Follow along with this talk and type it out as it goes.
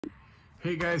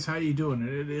Hey guys, how you doing?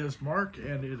 It is Mark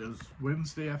and it is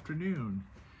Wednesday afternoon.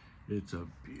 It's a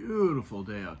beautiful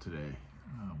day out today.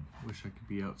 Wish I could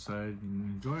be outside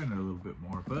and enjoying it a little bit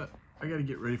more, but I got to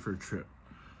get ready for a trip.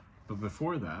 But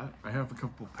before that, I have a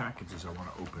couple of packages I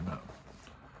want to open up.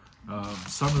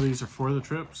 Some of these are for the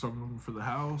trip, some of them for the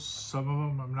house, some of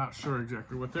them I'm not sure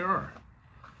exactly what they are.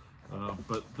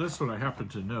 But this one I happen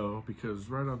to know because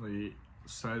right on the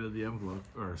side of the envelope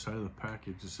or side of the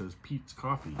package it says Pete's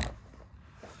Coffee.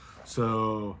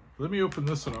 So let me open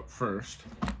this one up first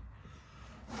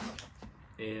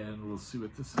and we'll see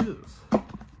what this is.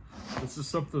 This is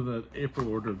something that April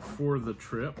ordered for the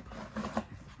trip.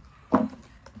 And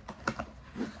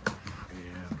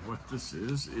what this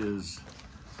is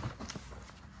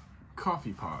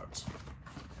coffee pods.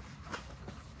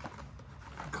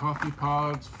 Coffee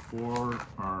pods for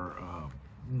our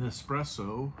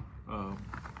Nespresso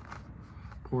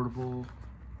portable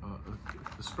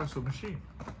espresso machine.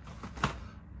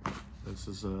 This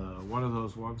is one of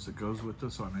those ones that goes with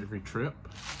us on every trip.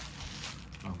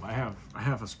 I have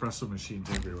espresso machines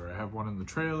everywhere. I have one in the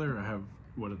trailer, I have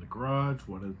one in the garage,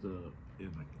 one in the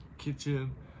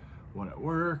kitchen, one at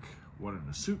work, one in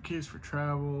a suitcase for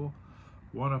travel,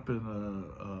 one up in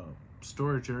the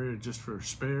storage area just for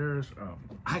spares.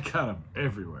 I got them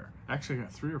everywhere. Actually, I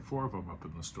got 3 or 4 of them up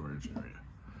in the storage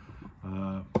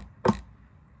area.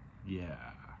 Yeah,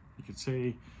 you could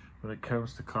say when it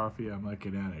comes to coffee, I'm like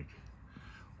an addict.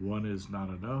 One is not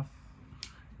enough,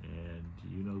 and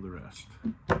you know the rest.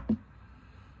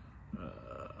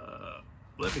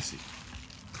 Let me see.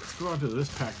 Let's go on to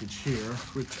this package here,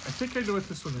 which I think I know what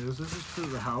this one is. This is for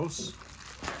the house,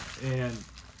 and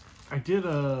I did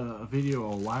a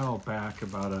video a while back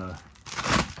about a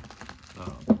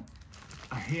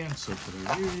hand soap that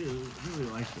I really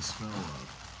like the smell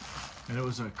of, and it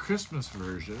was a Christmas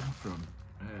version from.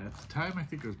 At the time, I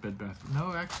think it was Bed Bath.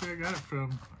 No, actually, I got it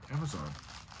from Amazon.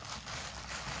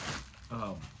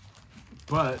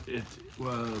 But it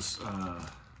was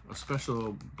a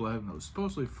special blend that was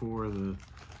supposedly for the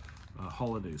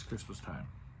holidays, Christmas time.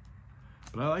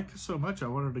 But I liked it so much, I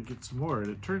wanted to get some more. And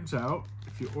it turns out,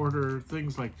 if you order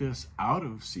things like this out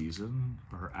of season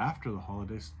or after the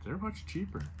holidays, they're much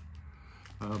cheaper.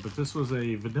 But this was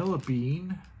a vanilla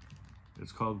bean.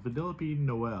 It's called Vanilla Bean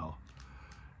Noel.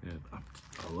 And I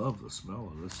love the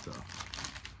smell of this stuff.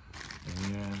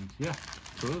 And yeah,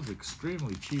 so it was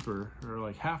extremely cheaper, or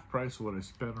like half price of what I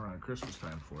spent around Christmas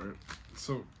time for it.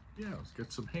 So yeah, let's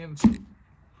get some hand soap.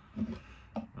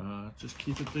 Just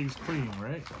keeping things clean,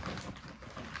 right?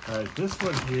 All right, this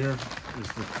one here is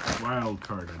the wild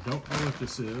card. I don't know what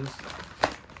this is.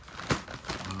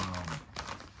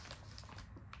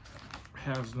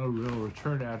 Has no real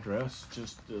return address,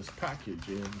 just this package,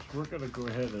 and we're gonna go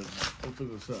ahead and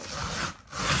open this up.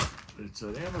 It's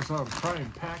an Amazon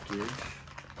Prime package.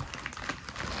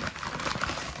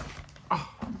 Oh.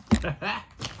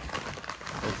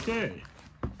 Okay.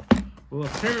 Well,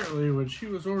 apparently when she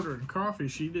was ordering coffee,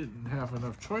 she didn't have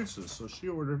enough choices, so she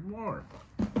ordered more.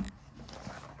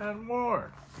 And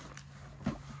more.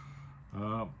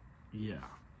 Yeah.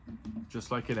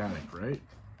 Just like an addict, right?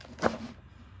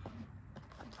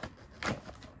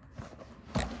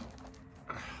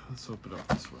 Let's open up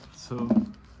this one. So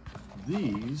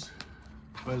these,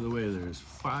 by the way, there's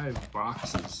 5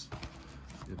 boxes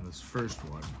in this first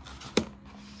one.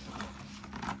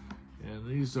 And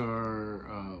these are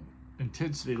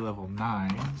intensity level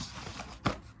 9s.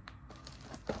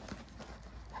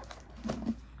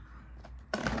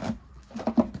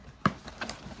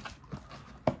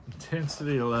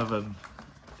 Intensity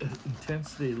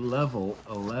level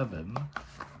 11.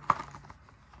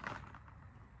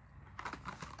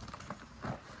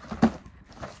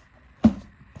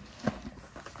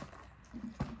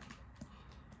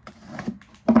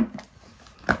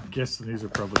 Guessing these are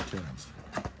probably 10s.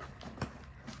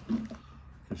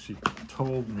 Because she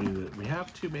told me that we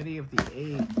have too many of the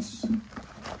 8s.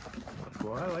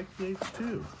 Well, I like the 8s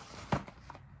too.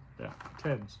 Yeah,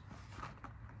 10s.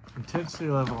 Intensity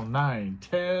level 9,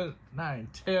 10,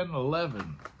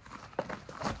 11.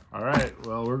 All right,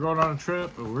 well, we're going on a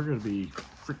trip and we're going to be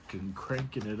freaking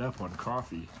cranking it up on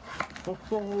coffee. Ho,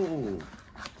 ho.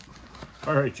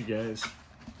 All right, you guys.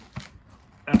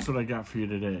 That's what I got for you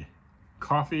today.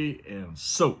 Coffee and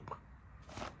soap.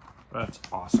 That's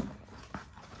awesome. I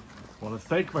want to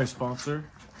thank my sponsor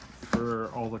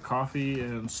for all the coffee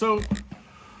and soap.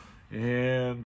 And